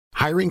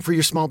Hiring for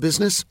your small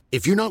business?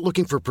 If you're not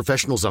looking for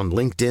professionals on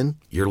LinkedIn,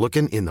 you're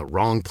looking in the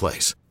wrong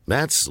place.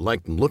 That's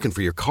like looking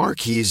for your car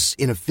keys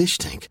in a fish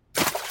tank.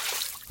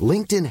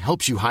 LinkedIn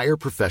helps you hire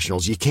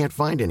professionals you can't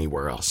find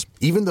anywhere else,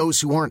 even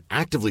those who aren't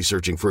actively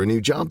searching for a new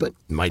job but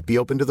might be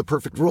open to the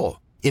perfect role.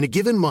 In a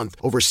given month,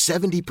 over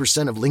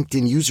 70% of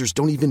LinkedIn users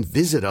don't even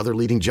visit other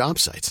leading job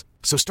sites.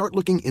 So start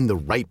looking in the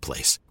right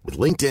place. With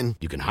LinkedIn,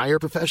 you can hire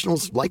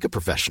professionals like a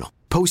professional.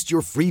 Post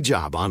your free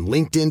job on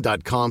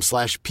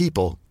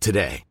linkedin.com/people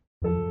today.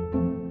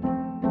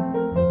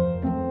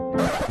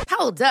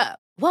 Hold up.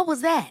 What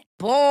was that?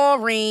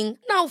 Boring.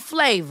 No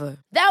flavor.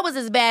 That was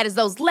as bad as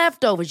those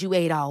leftovers you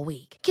ate all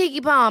week.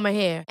 Keke Palmer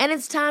here, and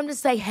it's time to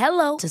say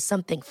hello to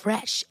something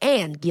fresh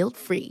and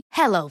guilt-free.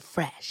 Hello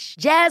Fresh.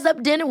 Jazz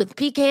up dinner with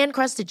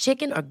pecan-crusted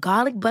chicken or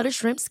garlic butter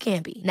shrimp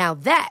scampi. Now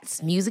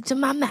that's music to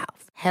my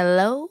mouth.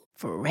 Hello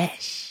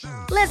Fresh.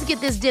 Let's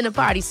get this dinner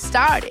party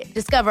started.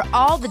 Discover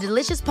all the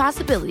delicious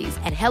possibilities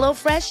at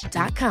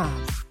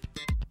hellofresh.com.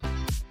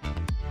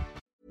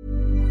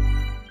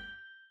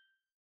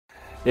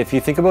 If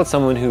you think about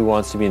someone who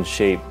wants to be in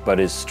shape but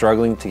is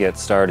struggling to get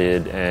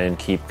started and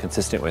keep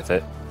consistent with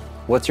it,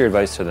 what's your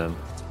advice to them?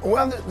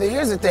 Well,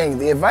 here's the thing.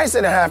 The advice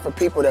that I have for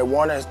people that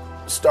want to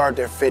start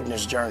their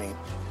fitness journey,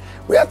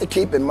 we have to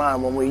keep in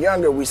mind when we're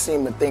younger, we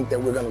seem to think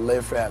that we're going to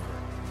live forever.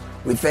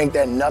 We think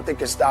that nothing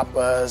can stop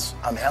us.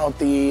 I'm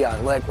healthy, I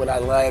like what I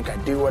like, I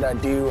do what I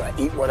do, I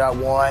eat what I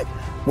want,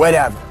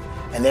 whatever.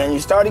 And then you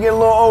start to get a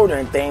little older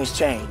and things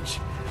change.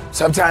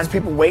 Sometimes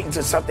people wait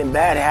until something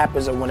bad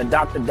happens or when a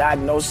doctor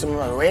diagnoses them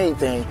or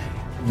anything.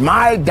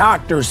 My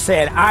doctor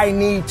said I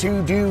need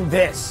to do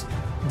this.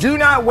 Do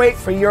not wait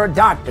for your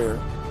doctor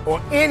or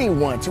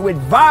anyone to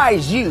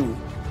advise you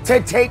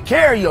to take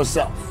care of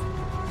yourself.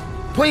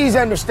 Please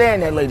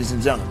understand that, ladies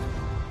and gentlemen.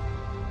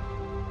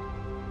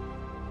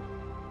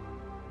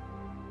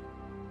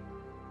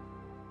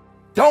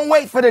 Don't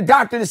wait for the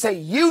doctor to say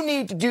you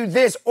need to do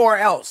this or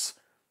else.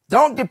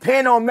 Don't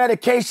depend on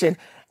medication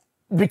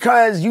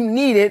because you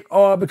need it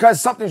or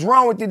because something's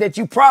wrong with you that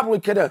you probably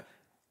could have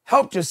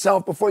helped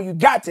yourself before you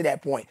got to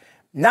that point.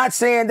 Not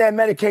saying that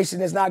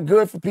medication is not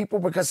good for people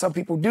because some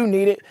people do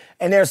need it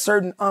and there are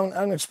certain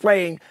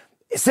unexplained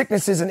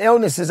sicknesses and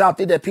illnesses out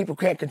there that people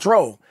can't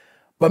control.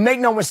 But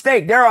make no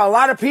mistake, there are a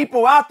lot of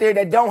people out there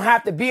that don't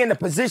have to be in the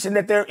position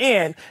that they're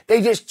in.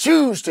 They just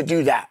choose to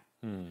do that.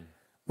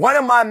 One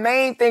of my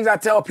main things I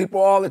tell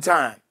people all the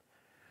time,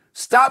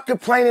 stop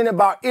complaining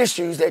about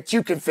issues that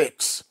you can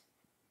fix.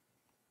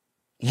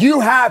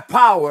 You have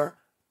power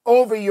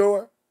over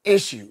your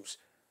issues.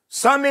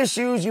 Some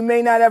issues you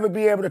may not ever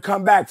be able to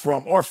come back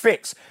from or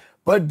fix.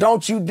 But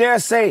don't you dare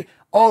say,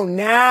 oh,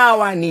 now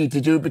I need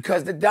to do it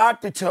because the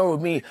doctor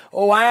told me,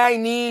 oh, I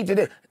need to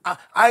do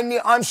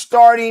I'm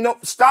starting,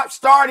 stop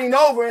starting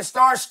over and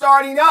start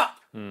starting up.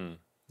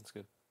 That's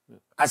good. Yeah.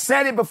 I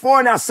said it before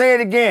and I'll say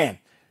it again.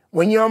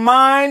 When your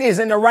mind is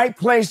in the right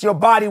place, your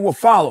body will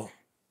follow.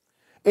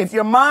 If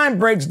your mind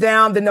breaks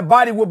down, then the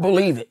body will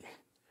believe it.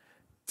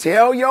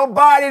 Tell your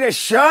body to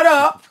shut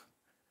up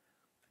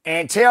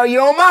and tell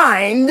your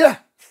mind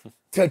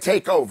to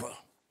take over.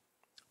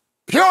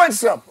 Pure and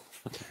simple.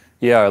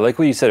 Yeah, I like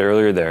what you said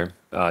earlier there.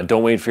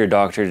 Don't wait for your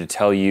doctor to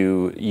tell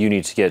you you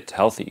need to get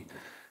healthy.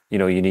 You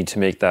know, you need to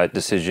make that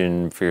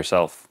decision for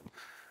yourself.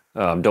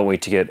 Don't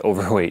wait to get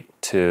overweight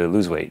to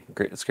lose weight.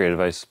 That's great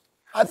advice.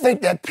 I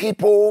think that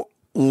people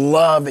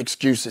love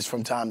excuses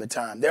from time to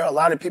time. There are a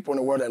lot of people in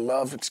the world that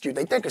love excuses.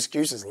 They think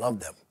excuses love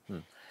them.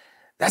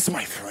 That's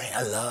my friend.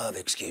 I love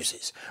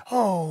excuses.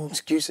 Oh,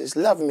 excuses.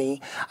 Love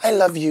me. I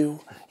love you.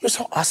 You're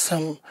so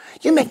awesome.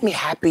 You make me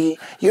happy.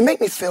 You make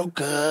me feel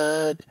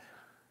good.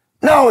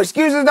 No,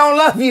 excuses don't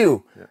love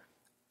you. Yeah.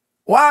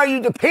 Why are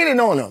you depending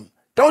on them?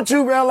 Don't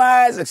you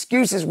realize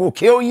excuses will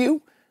kill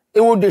you?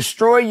 It will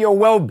destroy your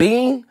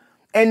well-being.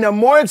 And the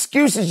more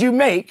excuses you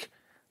make,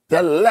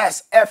 the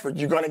less effort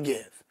you're going to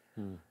give.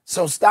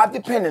 So stop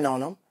depending on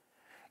them.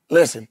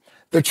 Listen,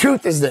 the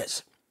truth is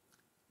this.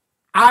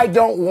 I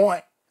don't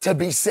want to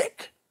be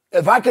sick.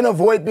 If I can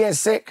avoid being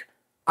sick,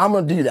 I'm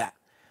going to do that.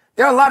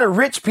 There are a lot of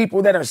rich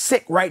people that are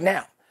sick right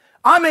now.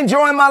 I'm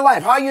enjoying my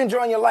life. How are you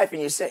enjoying your life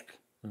when you're sick?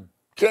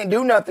 Can't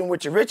do nothing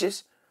with your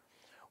riches.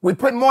 We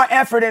put more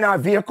effort in our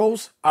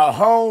vehicles, our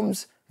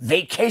homes,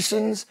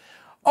 vacations.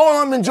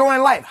 Oh, I'm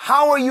enjoying life.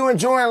 How are you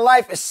enjoying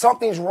life if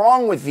something's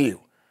wrong with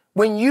you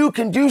when you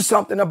can do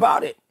something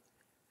about it?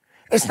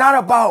 It's not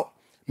about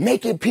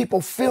making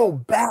people feel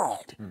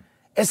bad.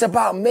 It's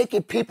about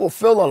making people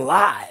feel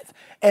alive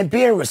and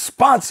being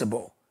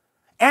responsible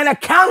and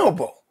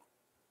accountable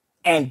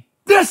and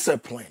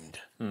disciplined.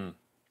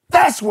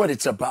 That's what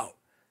it's about.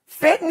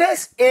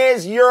 Fitness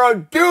is your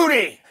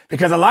duty.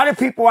 Because a lot of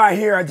people out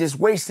here are just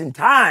wasting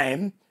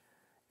time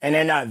and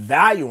they're not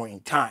valuing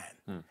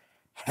time.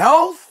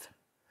 Health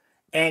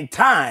and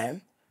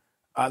time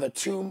are the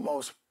two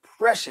most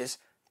precious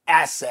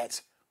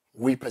assets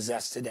we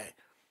possess today.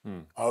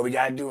 All we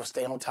got to do is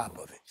stay on top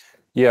of it.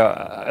 Yeah,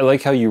 I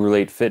like how you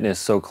relate fitness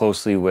so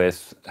closely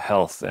with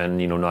health and,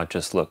 not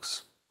just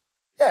looks.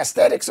 Yeah,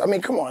 aesthetics. I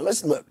mean, come on,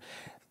 let's look.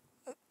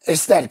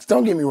 Aesthetics,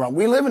 don't get me wrong.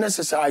 We live in a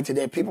society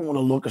today, people want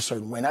to look a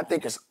certain way, and I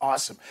think it's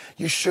awesome.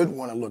 You should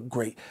want to look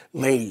great.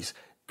 Ladies,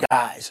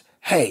 guys,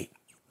 hey,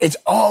 it's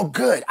all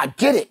good. I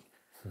get it.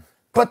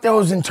 But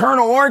those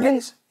internal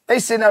organs, they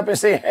sit up and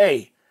say,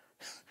 hey,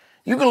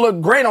 you can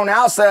look great on the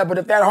outside, but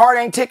if that heart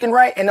ain't ticking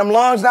right and them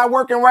lungs not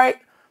working right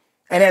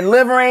and that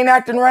liver ain't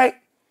acting right,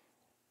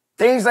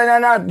 things that are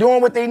not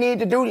doing what they need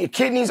to do, your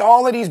kidneys,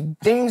 all of these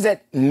things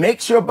that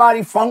makes your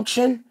body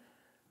function,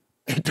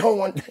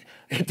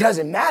 it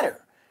doesn't matter.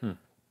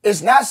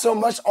 It's not so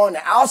much on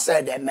the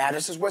outside that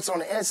matters, it's what's on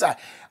the inside.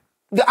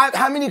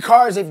 How many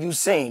cars have you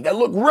seen that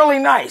look really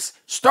nice?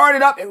 Start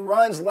it up, it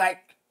runs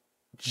like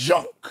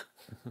junk.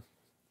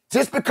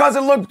 Just because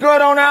it looked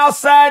good on the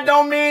outside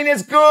don't mean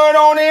it's good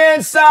on the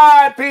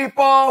inside,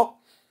 people.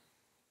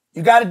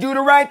 You got to do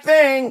the right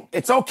thing.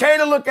 It's okay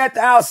to look at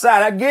the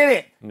outside. I get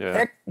it. Yeah.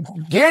 Heck,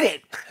 get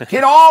it.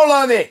 Get all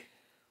of it.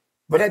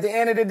 But at the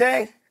end of the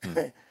day,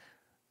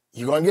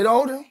 you're going to get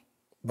older.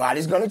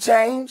 Body's going to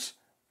change.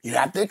 You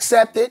have to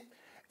accept it.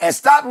 And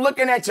stop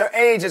looking at your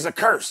age as a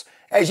curse.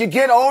 As you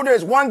get older,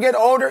 as one get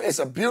older, it's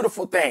a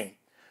beautiful thing.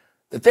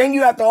 The thing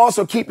you have to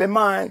also keep in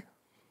mind,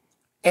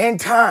 in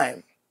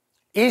time,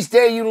 each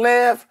day you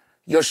live,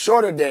 your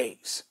shorter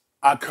days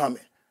are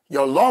coming.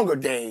 Your longer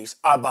days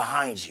are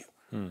behind you.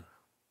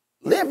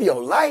 Live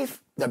your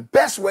life the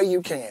best way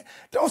you can.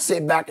 Don't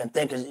sit back and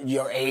think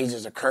your age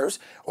is a curse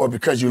or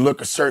because you look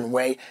a certain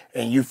way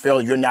and you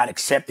feel you're not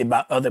accepted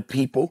by other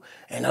people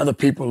and other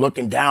people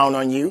looking down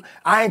on you.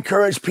 I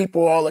encourage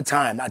people all the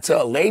time. I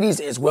tell ladies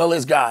as well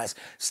as guys,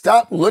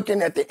 stop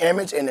looking at the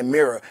image in the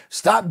mirror.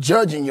 Stop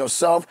judging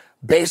yourself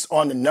based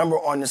on the number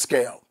on the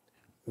scale.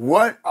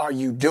 What are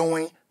you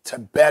doing to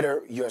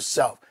better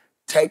yourself?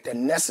 Take the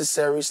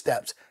necessary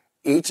steps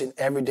each and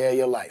every day of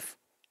your life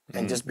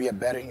and just be a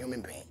better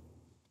human being.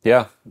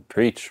 Yeah,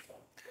 preach.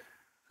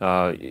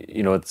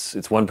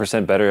 It's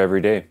 1% better every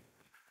day.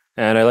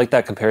 And I like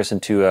that comparison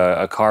to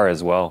a car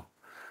as well.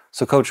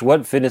 So, Coach,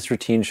 what fitness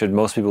routine should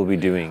most people be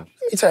doing?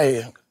 Let me tell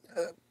you,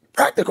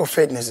 practical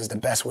fitness is the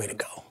best way to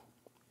go.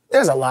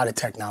 There's a lot of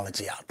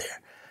technology out there.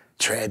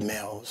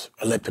 Treadmills,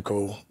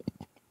 elliptical,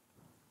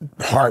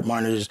 heart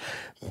monitors,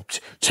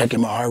 checking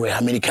my heart rate,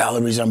 how many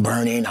calories I'm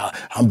burning.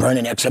 I'm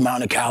burning X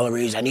amount of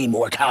calories. I need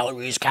more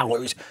calories. How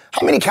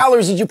many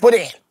calories did you put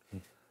in?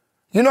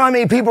 You know how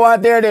many people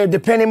out there that are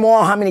depending more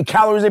on how many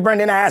calories they burn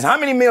than I ask? How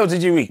many meals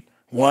did you eat?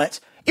 Once.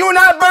 You're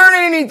not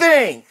burning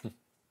anything.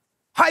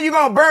 How you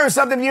gonna burn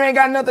something if you ain't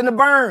got nothing to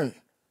burn?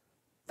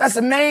 That's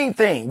the main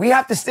thing. We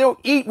have to still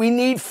eat. We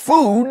need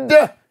food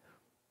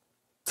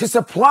to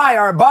supply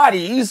our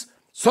bodies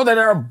so that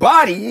our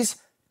bodies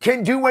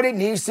can do what it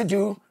needs to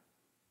do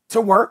to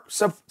work,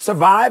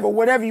 survive, or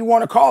whatever you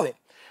want to call it.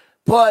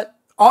 But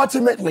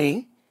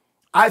ultimately,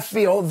 I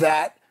feel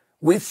that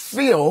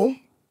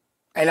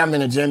and I'm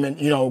in a gym and,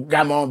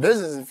 got my own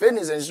business and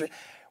fitness industry,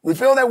 we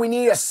feel that we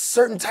need a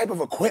certain type of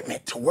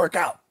equipment to work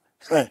out.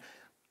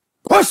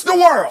 Push the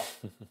world.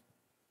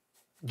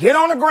 Get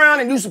on the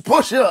ground and do some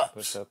push-ups.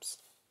 Push-ups.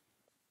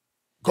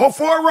 Go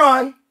for a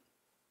run.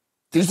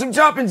 Do some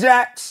jumping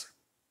jacks.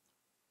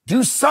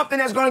 Do something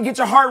that's going to get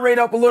your heart rate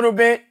up a little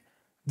bit.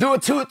 Do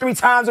it 2 or 3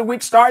 times a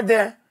week. Start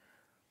there.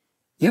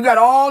 You got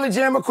all the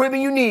gym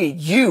equipment you need.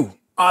 You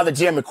are the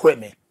gym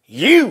equipment.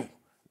 You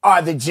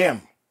are the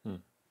gym.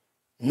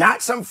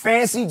 Not some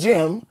fancy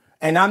gym,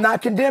 and I'm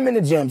not condemning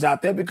the gyms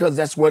out there because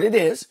that's what it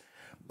is,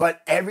 but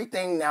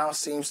everything now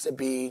seems to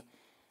be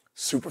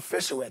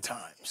superficial at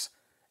times,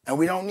 and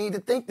we don't need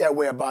to think that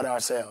way about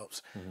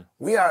ourselves.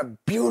 We are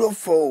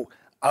beautiful,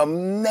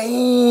 amazing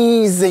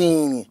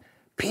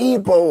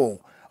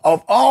people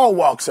of all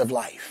walks of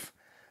life.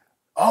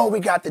 All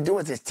we got to do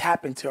is just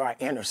tap into our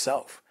inner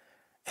self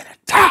and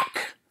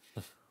attack.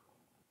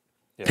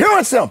 Yeah. Pure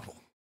and simple.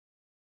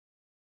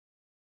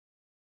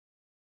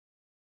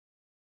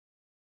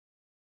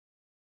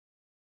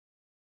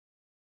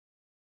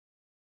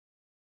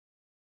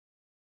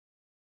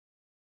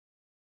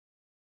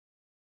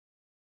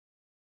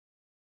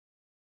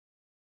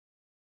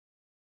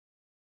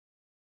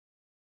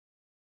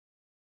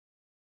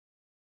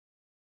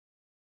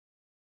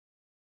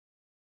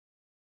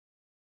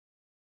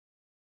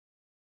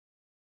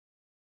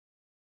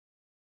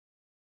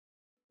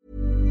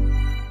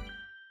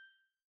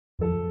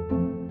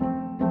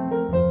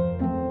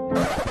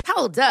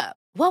 Hold up.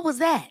 What was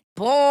that?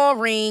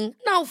 Boring.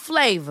 No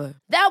flavor.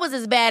 That was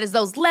as bad as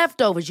those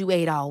leftovers you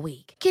ate all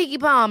week. Keke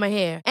Palmer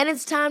here. And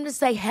it's time to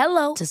say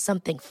hello to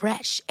something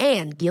fresh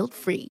and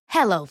guilt-free.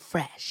 Hello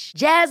Fresh.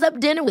 Jazz up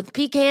dinner with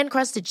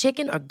pecan-crusted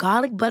chicken or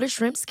garlic butter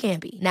shrimp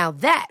scampi. Now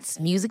that's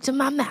music to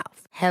my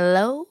mouth.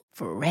 Hello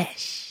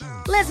Fresh.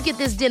 Let's get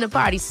this dinner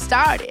party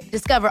started.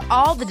 Discover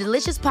all the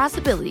delicious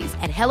possibilities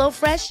at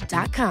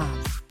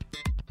HelloFresh.com.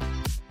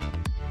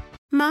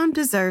 Mom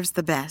deserves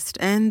the best,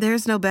 and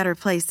there's no better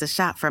place to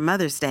shop for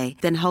Mother's Day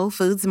than Whole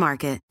Foods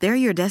Market. They're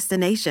your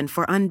destination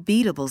for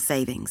unbeatable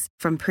savings,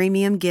 from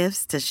premium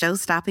gifts to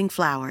show-stopping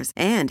flowers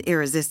and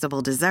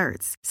irresistible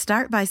desserts.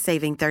 Start by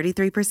saving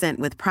 33%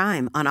 with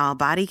Prime on all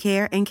body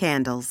care and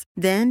candles.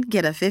 Then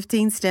get a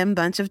 15-stem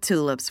bunch of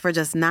tulips for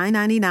just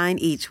 $9.99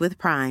 each with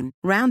Prime.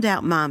 Round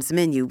out Mom's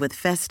menu with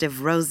festive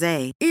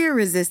rosé,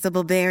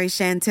 irresistible berry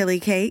chantilly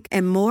cake,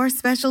 and more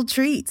special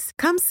treats.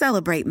 Come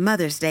celebrate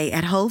Mother's Day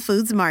at Whole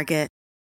Foods Market.